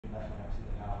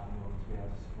be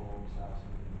able to support themselves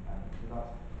and be independent. So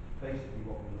that's basically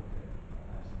what we look at in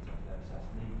terms of their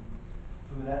assessed need.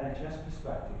 From an NHS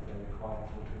perspective, they're required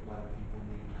to look at whether people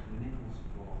need clinical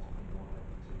support in order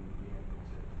to be able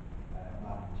to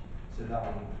manage. So that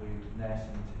will include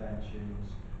nursing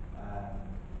interventions,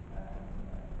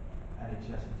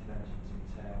 NHS interventions in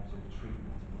terms of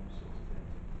treatment and those sorts of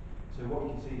things. So what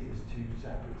you can see is there's two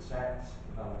separate sets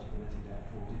of eligibility there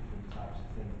for different types of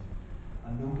things. A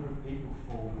number of people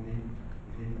fall within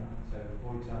that. So,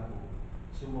 for example,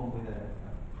 someone with a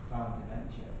profound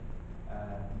dementia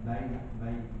may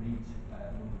meet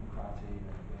a number of criteria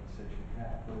of social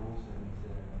care, but also meet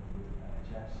a number of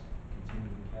NHS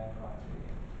continuing care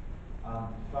criteria. And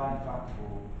the defining factor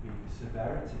will be the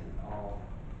severity of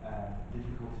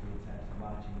difficulty in terms of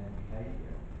managing their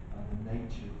behaviour and the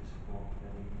nature of the support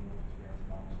that they need in order to be able to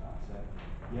manage that. So,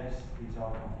 yes, these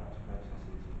are complex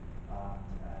processes, and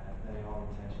they are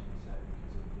intentionally so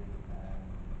because of the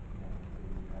requirements in this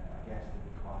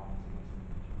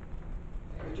individual.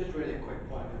 It was just really a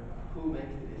quick point of who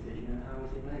makes the decision and how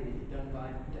is it made? Is it done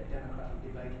by democratic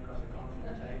debate across the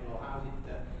conference table, or how is it,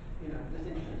 just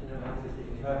interested to know how the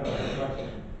decision is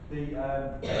made. The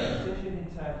decision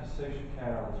in terms of social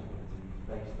care eligibility is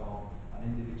based on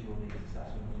an individual needs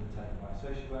assessment undertaken by a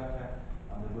social worker,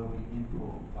 and there will be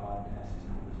input by nurses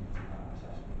and others into that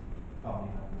assessment,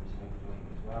 family members hopefully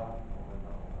as well, although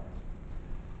not always.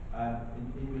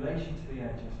 In relation to the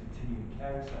NHS continuing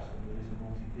care assessment, there is a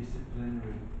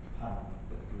multidisciplinary panel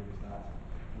that agrees that,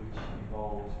 which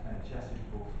involves NHS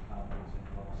reports panels as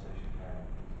well as social care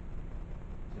reports.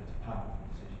 So it's a panel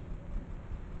decision.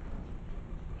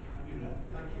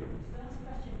 Thank you. So that's a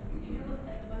question. At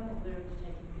the moment we're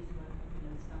undertaking a piece of work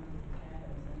looking at standards in care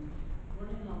homes, and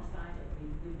running alongside it,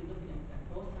 we'll be looking at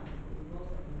both standards, but we'll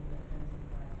also be looking at homes that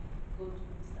provide good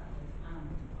standards and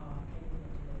are capable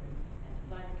of delivering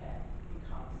end-of-life care,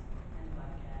 because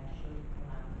end-of-life care should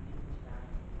allow people to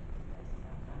die in places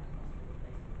outside the hospital,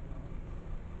 places that are not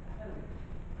a home.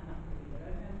 And that could be their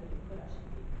own home, but it could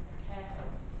actually be a care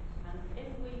home. And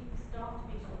if we start to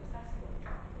be successful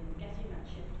in getting that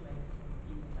shift away from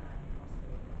people dying in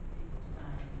hospital, people to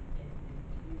dying in the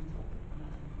community, and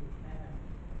that includes care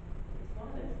homes, it's one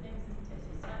of those things, isn't it?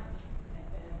 It's like,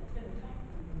 it's going to affect the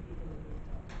number of people that we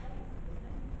start to take, isn't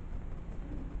it?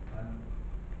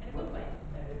 In a good way,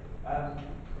 though.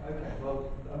 Okay,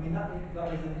 well, I mean, that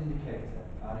is an indicator,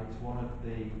 and it's one of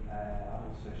the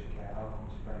adult social care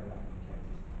outcomes framework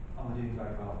indicators, and we're doing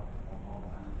very well on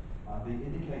that. And the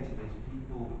indicator is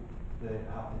people that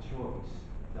have the choice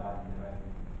of dying in their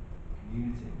own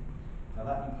community. Now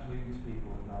that includes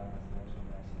people who die in residential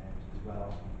nursing homes as well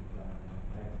as people who die in their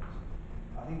own homes.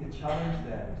 I think the challenge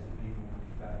there is that people would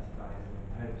prefer to die in their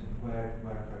own homes where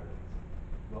appropriate,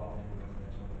 rather than in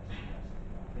residential nursing homes.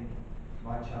 I think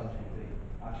my challenge would be,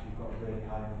 actually we've got really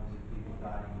high numbers of people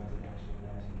dying in residential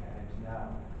nursing care homes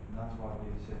now, and that's why we're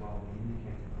doing so well on the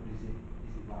indicator, but is it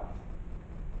right?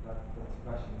 That's the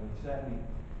question. I mean, certainly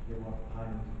there are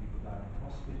high numbers of people dying in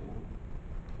hospital,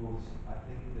 but I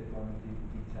think that when we do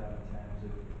the detail in terms of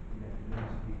the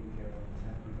numbers of people that go on a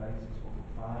temporary basis, what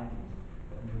we'll find is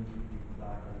that a number of people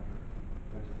die very quickly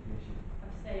post-admission. I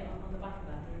have to say, on the back of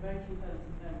that, there are very few homes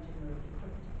in Birmingham that are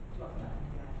equipped to offer that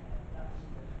end-of-life care. That's just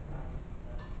right.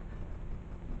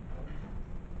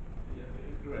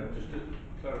 Graham, just to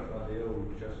clarify the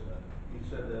old chestnut, you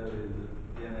said earlier that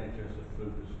the NHS are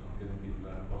focused on getting people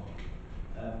out of hospital.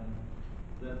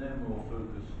 They're no more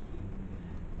focused in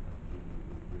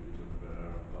really talking about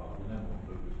Arrow Park, they're no more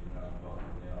focused in Arrow Park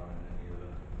than they are in any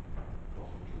other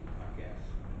hospital, I guess.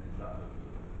 I mean, is that a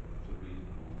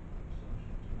reasonable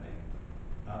assumption to make?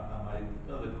 And my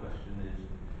other question is,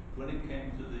 when it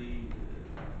came to the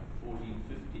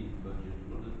 14-15 budget,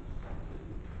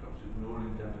 perhaps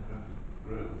ignoring demographic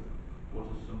growth, what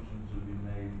assumptions have you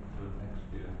made for next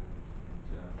year in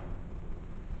terms of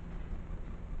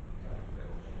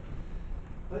sales?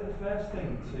 I think the first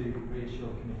thing to reassure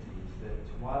the committee is that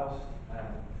whilst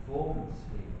performance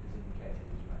here is indicated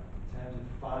as well, in terms of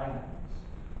finance,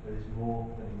 there is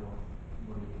more than enough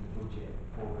money in the budget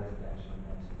for residential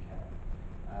and nursing care.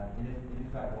 In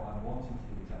fact, what I'm wanting to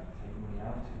do is actually take money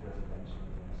out of residential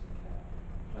and nursing care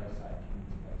and place that in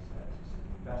community-based services. So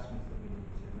the investments that we need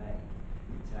to make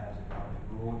in terms of having a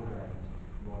broader range,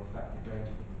 more effective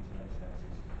range of community-based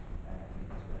services is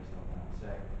based on that. So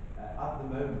at the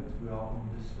moment, we are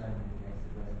underspending against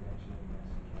the residential and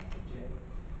nursing care budget.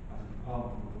 As a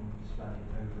department, we're underspending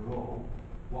overall.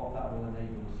 What that will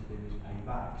enable us to do is pay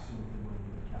back some of the money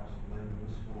that the council loaned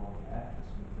us for 1 year for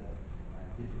some of the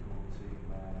difficult to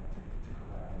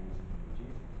cover areas in the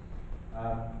budget.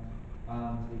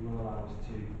 and it will allow us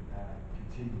to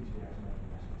continue to be able to make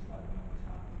investments like we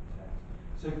have in town.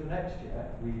 So for next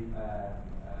year, we've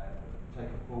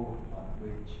taken a forward plan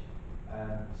which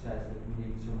says that we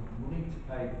need some money to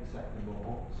pay the sector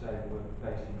more, so we're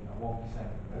facing a 1%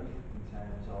 growth in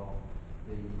terms of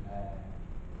the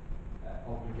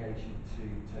obligation to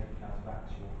take account of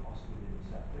actual costs within the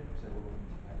sector, so we're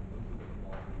looking to pay a little bit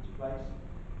more for each place,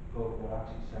 but we're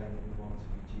actually saying that we want to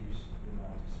reduce the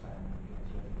amount of spending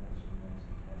against residential and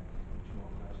nursing care, which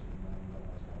more closely in line with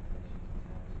our expectations in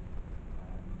terms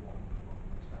of what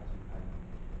we expect to be paid.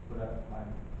 But I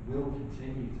will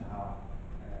continue to have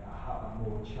a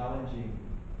more challenging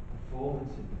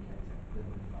performance indicator than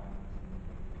the finance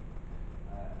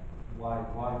indicator. Why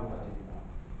would I do that?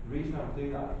 The reason I would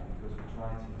do that is because we're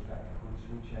trying to effect a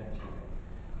cultural change here,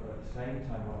 but at the same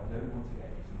time what I don't want to get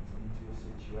is into a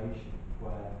situation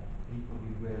where people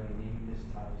who really need this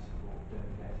type of support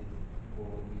don't get it,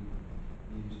 or we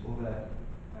use other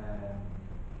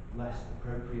less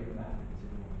appropriate methods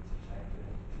in order to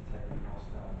take the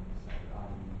cost down.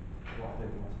 So what I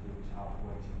don't want to do is have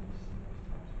waiting lists and those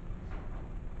types of things.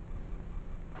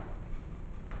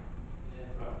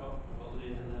 Yeah, right, I've got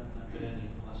Lee and then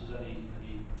Bernie, unless there's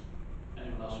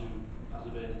anyone else who has a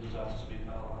burning desire to speak,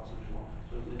 I'll answer if you want.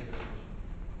 So Lee, first question.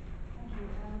 Thank you.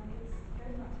 It's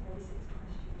going back to basics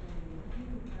question really.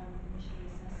 When you initially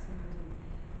assess somebody,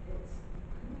 it's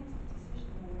who makes the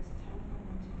decision whether it's a telephone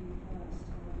interview first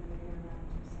or whether they go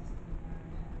around to assess them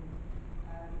in their own home? Because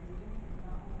I don't think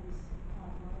that always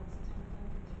quite works, a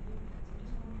telephone interview. So I'm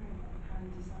just wondering how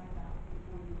you decide that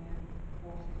before you know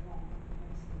what is wrong with the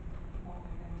person, what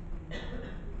they're going to be.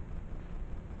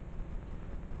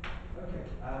 Okay,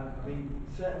 I mean,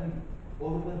 certainly,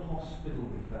 other than hospital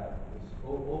referrals,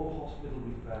 all hospital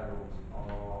referrals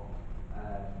are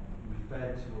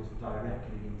referred to us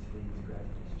directly into the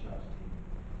integrated discharge team.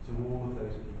 So all of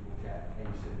those people get a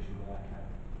social worker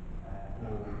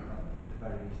or at the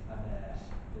very least a nurse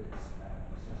that's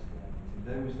assessed their needs. And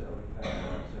those that are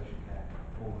referred to social care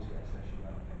always get a social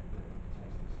worker that takes the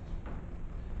assessment.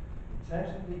 In terms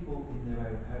of people in their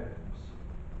own homes,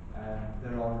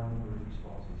 there are a number of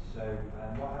responses. So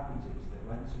what happens is that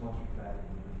when someone's referred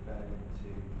in, they're referred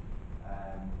into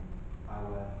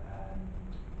our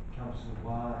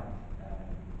council-wide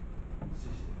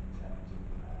system in terms of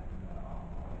our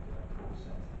call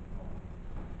centre model.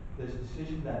 There's a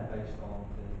decision then based on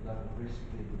the level of risk of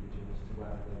the individual as to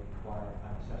whether they require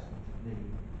an assessment of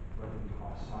need, whether they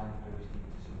require signposting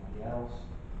to somebody else,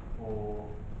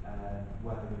 or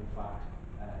whether in fact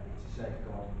it's a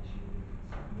safeguarding issue and it's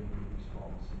immediate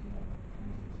response. You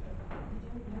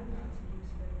don't know that until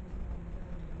you've spoken to them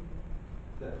first, do you?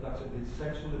 That's the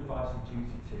essential advice and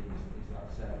duty team is that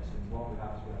service, and what we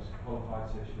have is we have qualified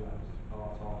social workers as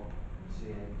part of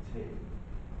CAT,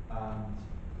 and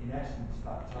in essence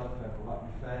that telephone call, that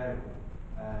referral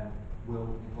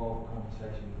will involve a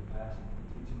conversation with the person.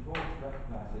 It's important to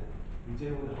recognise that we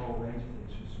deal with a whole range of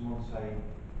things, from someone saying,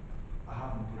 I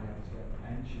haven't been able to get a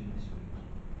pension this week,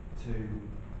 to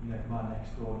my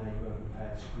next door neighbour who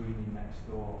heard screaming next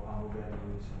door, I'm already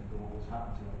doing something, or what's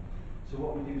happened to them. So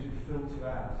what we do is we filter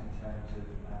out in terms of,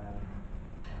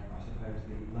 I suppose,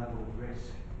 the level of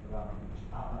risk around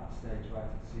at that stage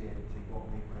right at CAT, what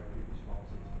the appropriate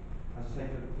response is. As I say,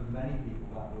 for many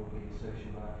people that will be a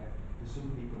social worker. For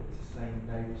some people it's a same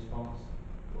day response,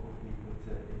 for other people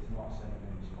it's not a same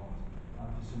day response. And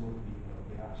for some other people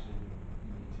it'll be actually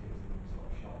you need to go to the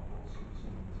one-stop shop or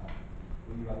some other time.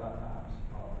 But you have that perhaps as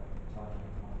part of a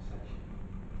telephone conversation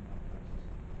in that process.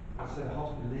 As I say, the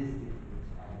hospital is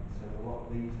different, and so a lot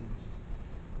of these issues.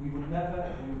 We would never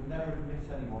admit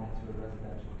anyone into a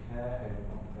residential care home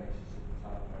on the basis of a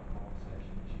telephone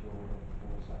conversation. They should already have a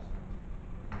full assessment of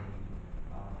need,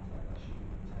 and that should be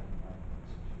maintained by the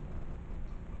social worker.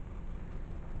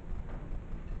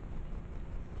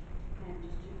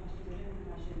 Just two questions. I don't think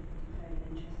I should declare an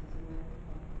interest as a work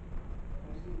of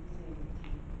posting to say that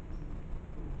he doesn't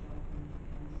do a job in the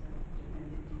UK, so I don't know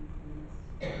the deep in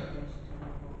this relation to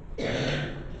that, but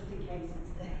just in case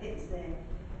it's there.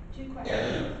 Two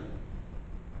questions.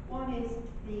 One is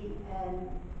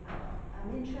I'm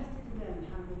interested to learn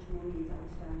how much money is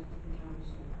outstanding to the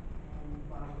council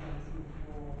while waiting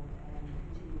for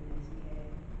continuing nursing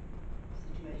care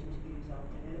situation to be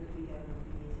resolved. I know that we go over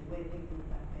the years and we're picking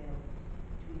up that bill.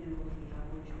 Do we know roughly how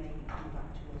much may be coming back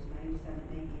to us? And I understand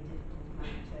it may be a difficult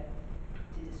amount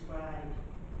to describe,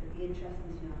 but the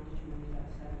interesting to know how much money is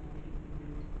outstanding for people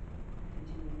who need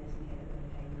continuing nursing care that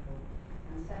they're paying for.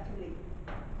 And secondly,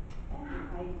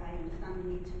 I understand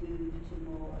we need to move to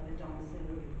more of a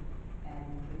domiciliary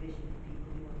provision for people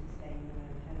who want to stay in their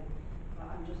own home. But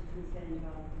I'm I'm just concerned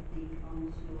about the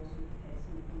onslaught of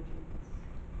personal budgets.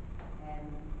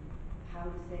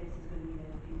 How the service is going to be there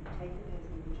for people to take the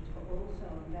personal budgets, but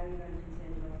also I'm very, very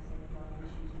concerned about the safeguarding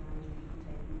issues around people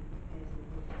taking personal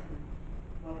budgets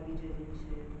and what are we doing to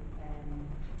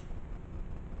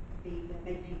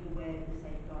make people aware of the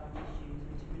safeguarding issues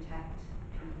and to protect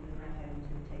people in their homes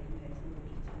who are taking personal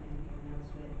budgets and maybe going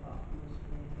elsewhere apart from us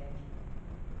for their care.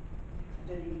 I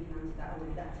don't think you can answer that, or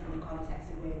if that's in the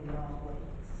context of where we are, but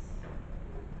it's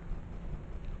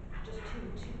just two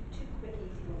quick,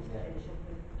 easy ones to finish up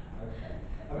with. Okay.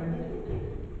 I mean,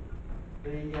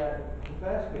 the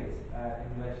first bit in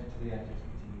relation to the NHS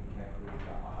continuing care group,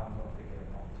 I haven't got a figure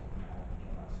off the top of my head.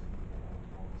 Again, that's something that I would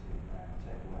want to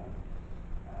take away.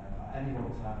 At any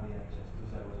one time, the NHS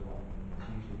does owe us a lot of money. It's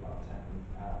usually about £10 million,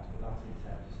 but that's in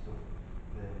terms of stuff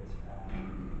that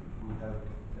we know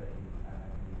they need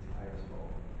to pay us for.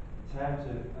 In terms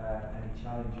of any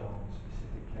challenge on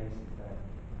specific cases, then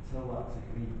until that's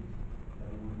agreed, then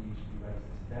it wouldn't usually be raised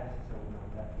as a debt, so we'll have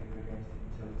a debt figure against it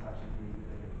until it's actually agreed that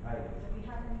they're going to pay it. Have we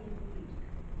had any agreed?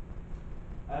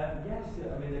 Yes,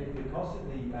 I mean, they're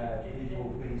constantly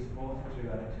people being supported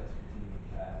through NHS continuing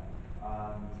care,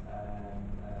 and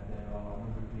there are a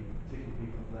number of people, particularly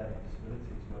people with learning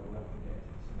disabilities, where we often get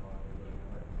into the scenario where we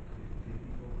have a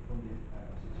 50-50 funded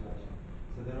situation.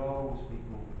 So there are always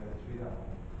people who go through that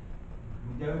one.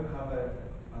 We don't have as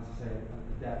I say, a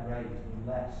debt raised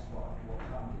unless what's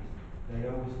happened is they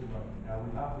owe us the money. Now we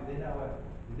have within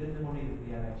the money that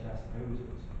the NHS owes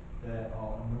us, there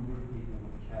are a number of people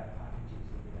with care packages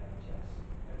that the NHS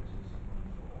owes us money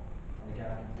for. And again,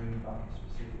 I can bring back a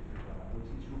specific figure on that,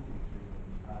 which is roughly £3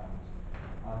 million.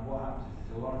 And what happens is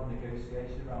there's a lot of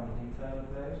negotiation around the detail of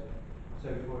those. So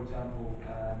for example,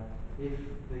 if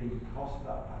the cost of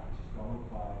that package has gone up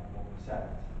by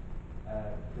 1%,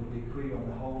 there'll be a query on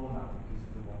the whole amount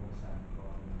because of the 1%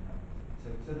 rather than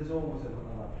the 10%. So there's always a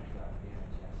level of that in the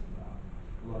NHS and that.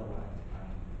 A lot of work to kind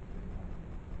of do that.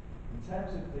 In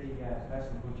terms of the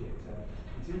personal budget,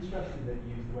 it's interesting that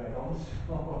you use the word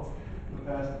onslaught for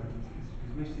personal budgets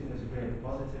because we've seen it as a really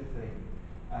positive thing.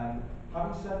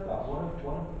 Having said that, one of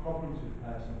the problems with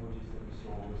personal budgets that we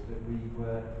saw was that we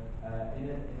were in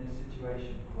a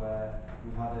situation where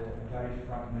we had a very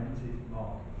fragmented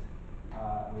market.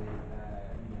 With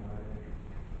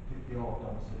 50 odd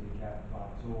domiciliary care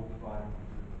providers all providing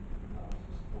different levels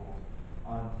of support,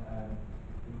 and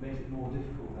it makes it more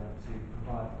difficult then to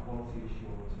provide the quality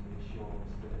assurance and the assurance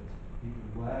that people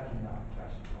who work in that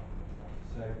profession properly looked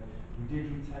after. So we did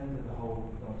retender the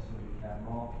whole of the domiciliary care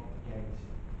market against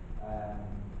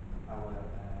our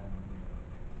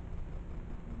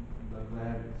local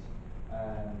areas,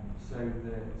 so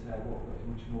that what was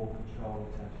much more control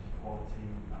in terms of quality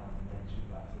and the nature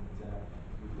of that, and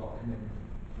we've got commitment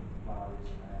from providers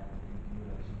in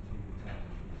relation to the terms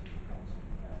of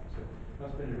domiciliary care. So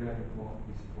that's been a really important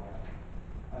piece of work.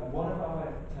 One of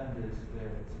our tenders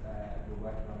that we're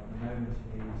working on at the moment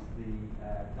is the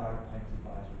direct payment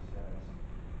advisory service.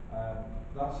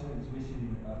 That's something that's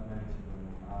missing at the moment in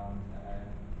Wirral,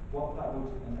 and what that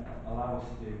would allow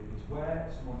us to do is where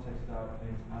someone takes a direct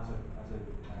payment as a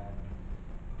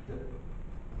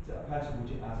personal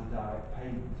budget as a direct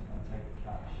payment and take the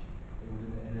cash, it would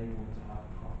enable them to have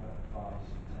proper advice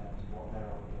in terms of what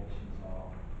their obligations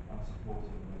are and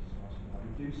supporting those responses. Now,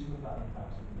 we do some of that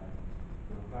in-house at the moment.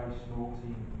 We have a very small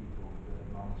team of people that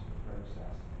manage the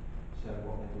process. So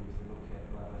what they do is they look at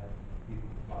whether people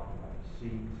provide the right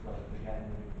receipts, whether they're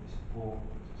getting the support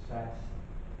that's assessed,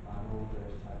 and all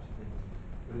those types of things.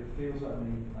 But it feels like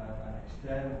we need an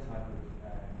external type of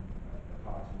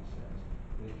advisory service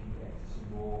that can get into some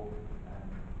more,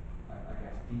 I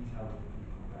guess, detail with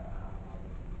people about how they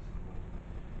can be supported.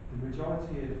 The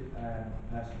majority of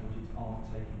personal budgets aren't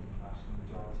taken in cash. The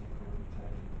majority are currently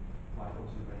taken by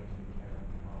us arranging care on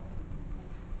behalf of people.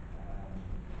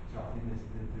 So I think there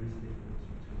is a difference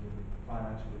between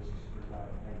financial risks for a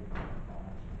direct payment and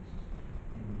financial risks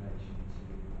in relation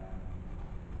to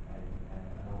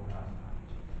an organised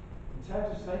package. In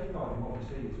terms of safeguarding, what we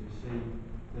see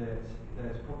that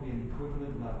there's probably an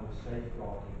equivalent level of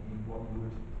safeguarding in what you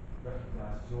would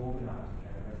recognise as organised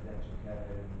care, residential care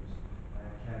homes,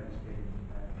 care that's being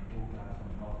organised on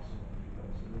behalf of someone through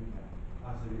domiciliary care,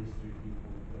 as there is through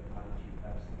people that have it through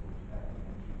personal budget,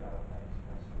 through direct payments,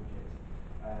 personal budgets.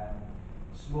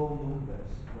 Small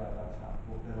numbers where that's happened,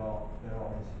 but there are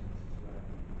incidences where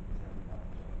people can take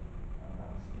advantage of, and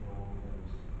that's in all of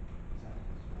those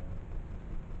sectors.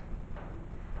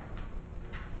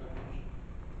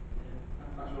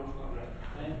 Thanks very much for that,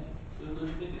 Greg.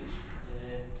 Those figures,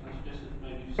 can I suggest that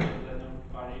maybe you circulate them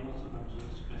by email to the members of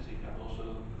this committee and also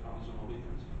the families on the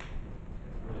weekends?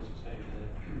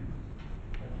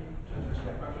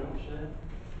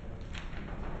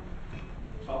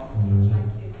 Tom? Thank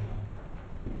you.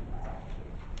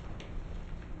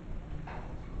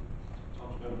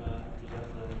 Tom's going to present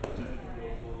the protection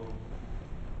report for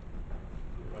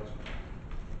the pricing.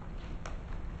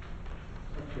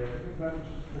 Okay, I think that was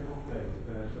just a quick update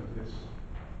of this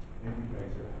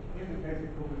indicator. The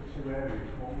indicator covered two areas.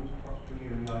 One was possibly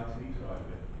in the IT side of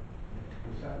it.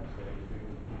 The second stage being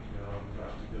the functionality to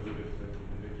actually deliver to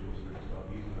individuals who start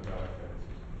using the direct debit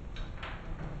system.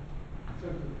 In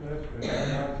terms of the first bit,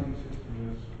 the IT system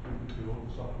was through all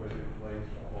the software in place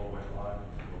that all went live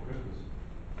before Christmas.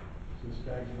 So the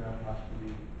stage now has to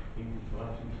be income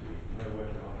collection suite. We're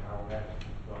working on how best to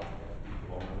start to get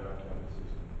people on the direct debit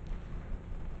system.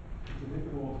 It's a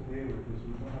difficult one to deal with because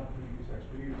we've not had previous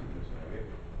experience in this area.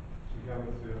 So we go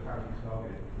into how we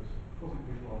target it because putting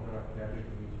people on direct debit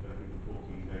means they're given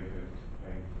 14 days notice to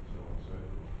pay and so on and so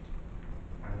forth.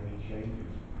 And any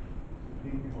changes.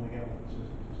 People want to get with the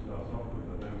system to start off with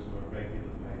are those who are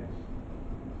regular payers. So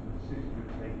the decision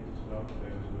we've taken to start with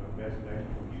those who are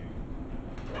residential users,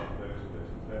 start with those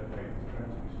persons, their payments tend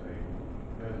to be stable.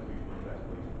 Those people are best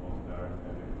placed on direct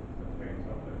debit, their payments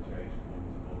have no change from month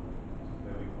to month. So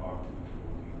they'll be part of the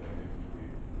 14-day notice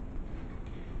period.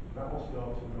 That will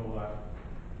start to roll out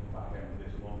at the back end of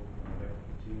this month, and the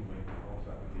team will make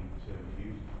contact with the service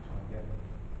users to try and get them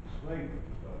persuaded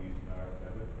to start using direct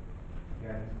debit.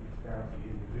 Again, it's down to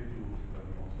the individuals whether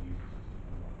they want to use the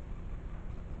system or not.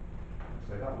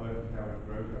 So that work is now in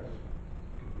progress.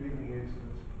 The feeling is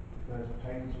that the first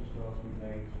payments will start to be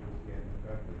made towards the end of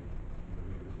February, with a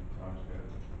realistic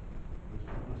timescale. There's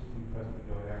publicity presently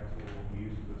going out to all the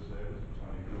users of the service to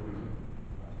try and encourage them,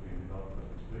 and that's being developed as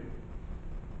we speak.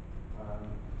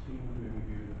 And the team are doing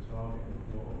reviews of the target and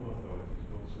looking at other authorities who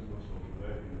have done similar sort of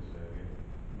work in this area.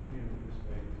 And feeling at this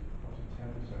stage perhaps a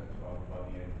 10% target by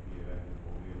the end of the year end is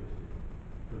more realistic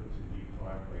because it's a new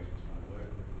client base we're trying to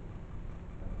work with.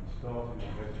 And starting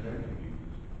with residential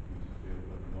users who feel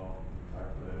that the market is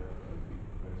out there for other people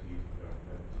prefer to use the direct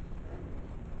debit system.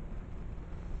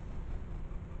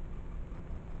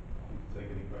 Happy to take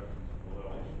any questions, although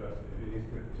I'll stress that if it is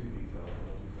too detailed, I'll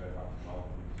just refer back to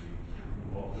Malcolm and see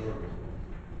more thorough response.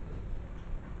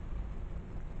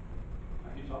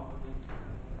 Thank you, Tom.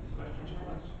 Any questions or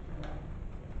comments?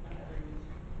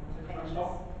 Thanks,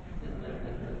 Tom.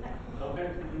 Okay,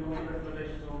 we move on to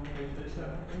recommendations on page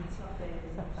 37. It's not fair,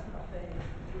 it's not fair.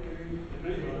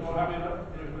 Agreed? All happy with that?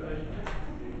 The recommendation?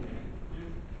 You?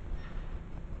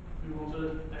 Move on to the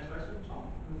next item, Tom.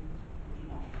 Would you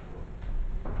want to report?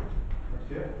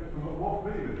 Yeah, we're more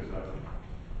familiar with this item.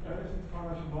 This is the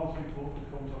financial margin report that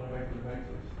comes on a regular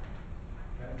basis.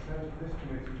 In terms of this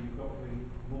committee, we've got the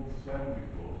month 7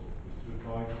 report, which is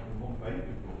advised on the month 8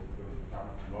 report that goes to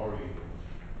cabinet tomorrow evening.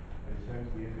 And in terms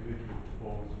of the individual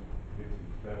performance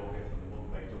committees, they're all getting the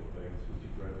month 8 updates, which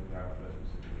are broken down for their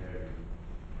specific areas.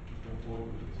 Just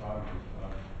unfortunately with the time this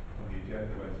time, when the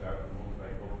agenda went out, the month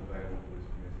 8 wasn't available for this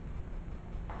committee.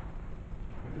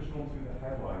 I'll just run through the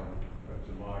headlines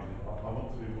to mind. I'll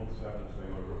run through month 7 and say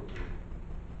where we're up to.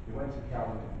 We went to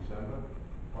cabinet in December.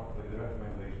 The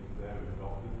recommendations there were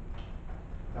adopted.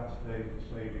 That stage, the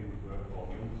savings were for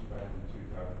the underspend in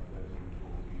 2013-14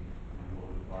 in the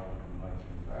order of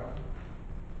 519,000.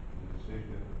 The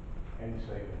decision that any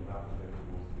saving on that will go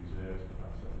towards the reserves that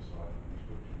are set aside for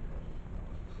restructuring costs. That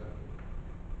was accepted.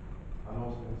 And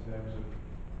also in terms of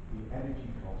the energy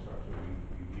contracts that we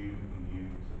reviewed and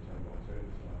renewed in September,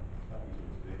 October time, that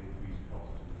resulted in increased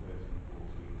costs in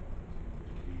 13-14 and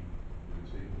 14-15. The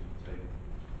decision was taken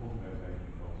to fund those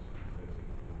energy costs in 13-14.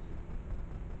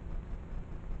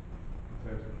 In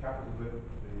terms of the capital bit,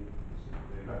 the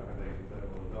recommendations there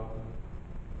were adopted.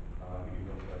 I'll give you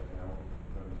an update now.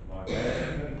 If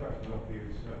there's any questions on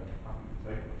period 7, I'm happy to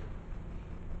take them.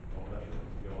 Unless you want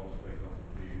to go on straight on to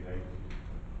period 8, which is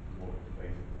more of a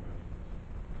basic information.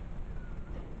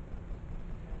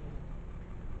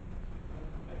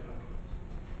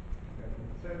 Okay.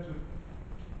 In terms of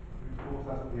the report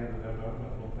as at the end of November,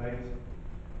 month 8,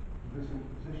 this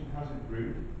position has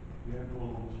improved. The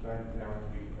overall spend is now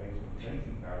increased to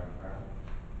 £880,000.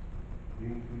 The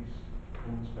increase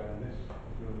unspend this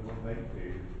during the month 8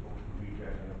 period is come from regen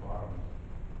and environment.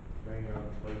 Very on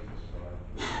the places side,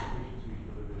 the efficiencies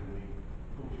delivered in the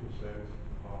cultural services,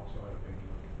 the park side of things,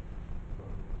 but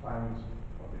plans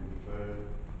have been deferred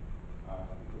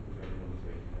because of the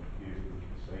limitations due to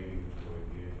the savings of the following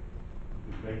year.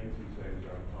 The vacancy savings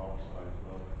around the park side as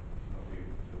well, which is not being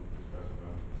fulfilled at this present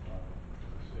moment in time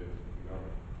as the service is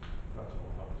developed. That's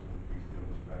all helped to increase the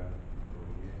underspend for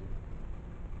the year.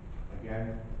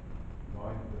 Again,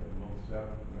 mind that in month 7,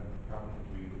 the cabinet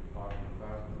agreed that 500,000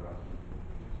 of that was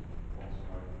on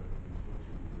site for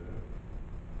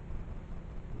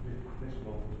This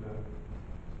month was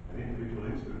an individual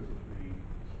instance of the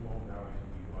swarm damage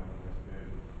that we find in West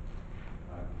Birmingham,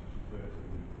 and just referred to in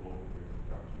the report with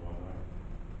Council 190.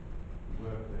 The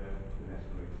work there has been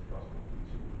estimated to cost roughly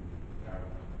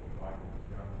 £250,000 or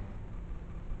 £500,000.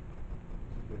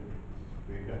 This has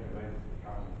been recommended to the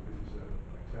council because this is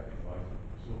an exceptional item,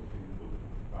 the sort of thing that wouldn't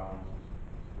come to balances.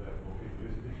 So therefore, if there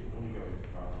is additional money going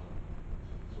to balances,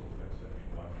 it's the sort of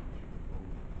exceptional item that should be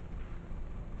funded.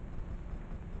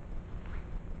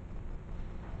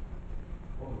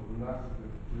 Other than that, the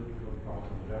really good comment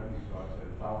on the revenue side, so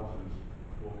the balances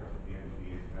forecast at the end of the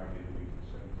year to now be in the region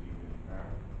of £17 million.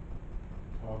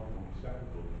 The target on the second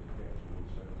budget is to get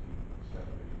towards £17.7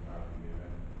 million a year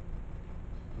end.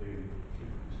 Clearly,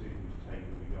 if the decision was taken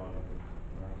regarding the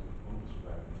amount of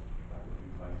underspend, that would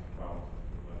be placed to balance at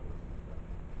the level of spend.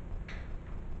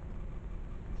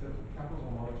 In terms of capital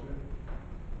monitoring,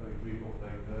 very brief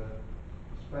update there.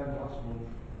 The spend last month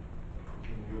was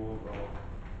in the order of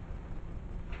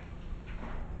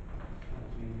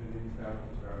 14 million, it's now up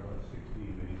to around about 16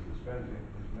 million. So the spend is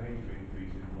a major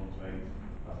increase in month 8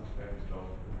 as the spend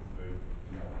starts to come through,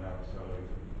 and that will now accelerate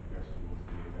as we progress towards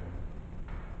the year end.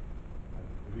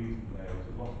 The reason there is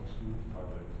a lot of schools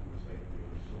have it for the sake of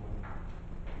the summer.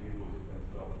 The invoices then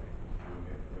start to come through and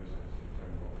get processed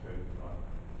September, October time.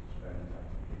 Spend is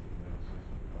actually hitting those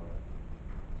systems right.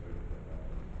 So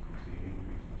you see an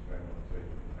increase in spend on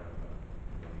October, November,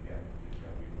 and then again,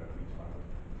 January, February time,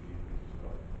 the increase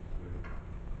starts through.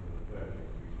 And the third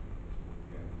increase towards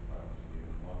the end of the financial year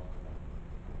in March time.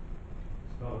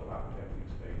 It's not a fact that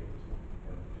everything stays up to the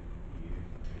end of the year.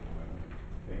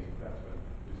 That's when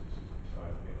businesses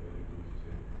decide to get their invoices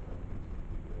in. Take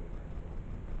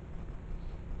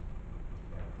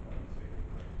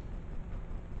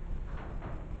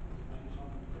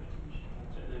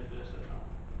the first then now.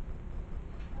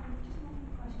 Just one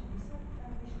more question. You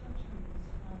said restructuring was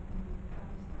 £500,000.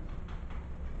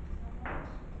 Is that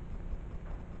right?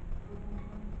 For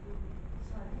one,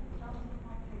 sorry, that wasn't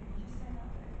quite clear. Can you just say that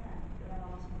bit again? And then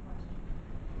I'll ask my question.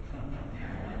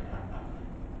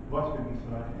 What's been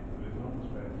decided, if there is an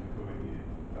underspend in the current year,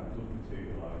 that does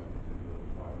materialise into the other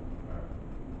 £500,000.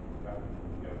 That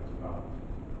would go into balance.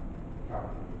 The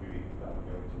capital agreed that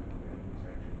would go into any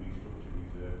potential restructuring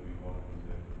reserve we want to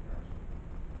reserve for the council.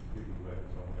 Given the work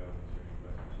that's ongoing, especially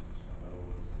references to stand that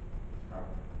orders,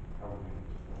 how we need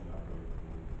to fund that going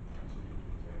forward. Decisions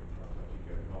being taken for that to actually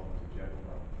go not into general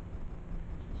fund,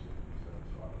 specifically set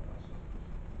aside in that sense.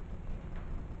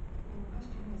 Well, the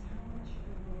question is, how much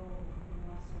overall in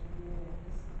the last sort of year,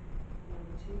 or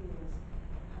 2 years,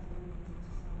 has been put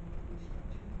aside for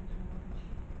restructuring, and how much?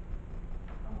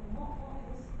 And what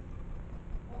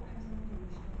comes under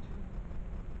restructuring?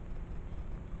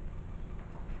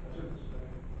 That's it. So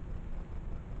my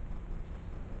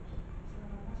question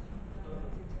is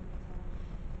directed to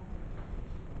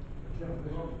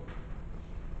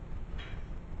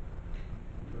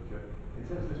Okay. In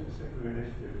terms of this particular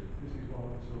initiative, this is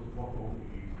one sort of what we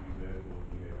use the reserve for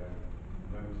the year end.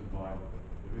 Members of mine,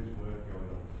 there is work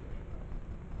going on with special ed.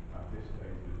 At this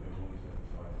stage, there's no money set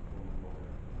aside to fund what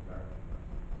then comes out from that.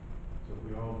 So if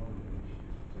we are looking at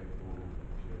initiatives to take forward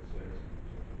shared services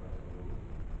with special ed or others,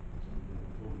 it's something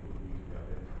that probably would need to be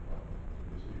identified. So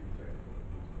the decision we take what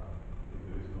comes back. If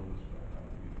there is an underspend, that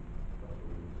would be, that's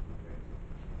what we want to look into.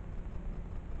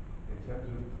 In terms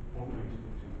of other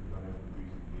restructures we've done over the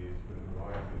recent years, there are a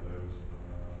variety of those from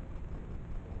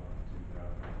 2010,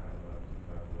 11,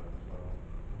 2011, 12.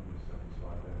 One was set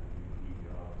aside then for the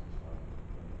EDR exercise,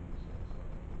 and one was set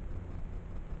aside for the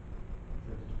in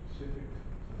terms of specifics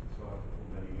set aside to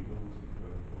fund any redundancies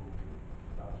going forward,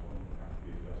 that's one that has to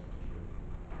be addressed as we go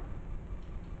forward.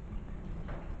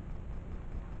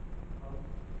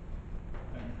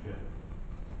 Thanks, Chair.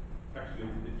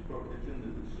 Actually, it's in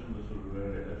the similar sort of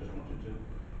area. I just wanted to.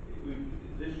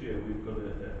 This year we've got a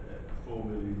 4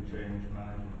 million change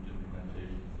management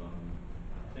implementation fund.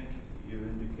 I think you're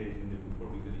indicating that we're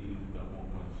probably going to use about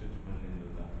 1.6 million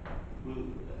of that.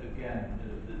 Will again,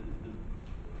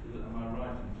 am I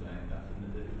right in saying that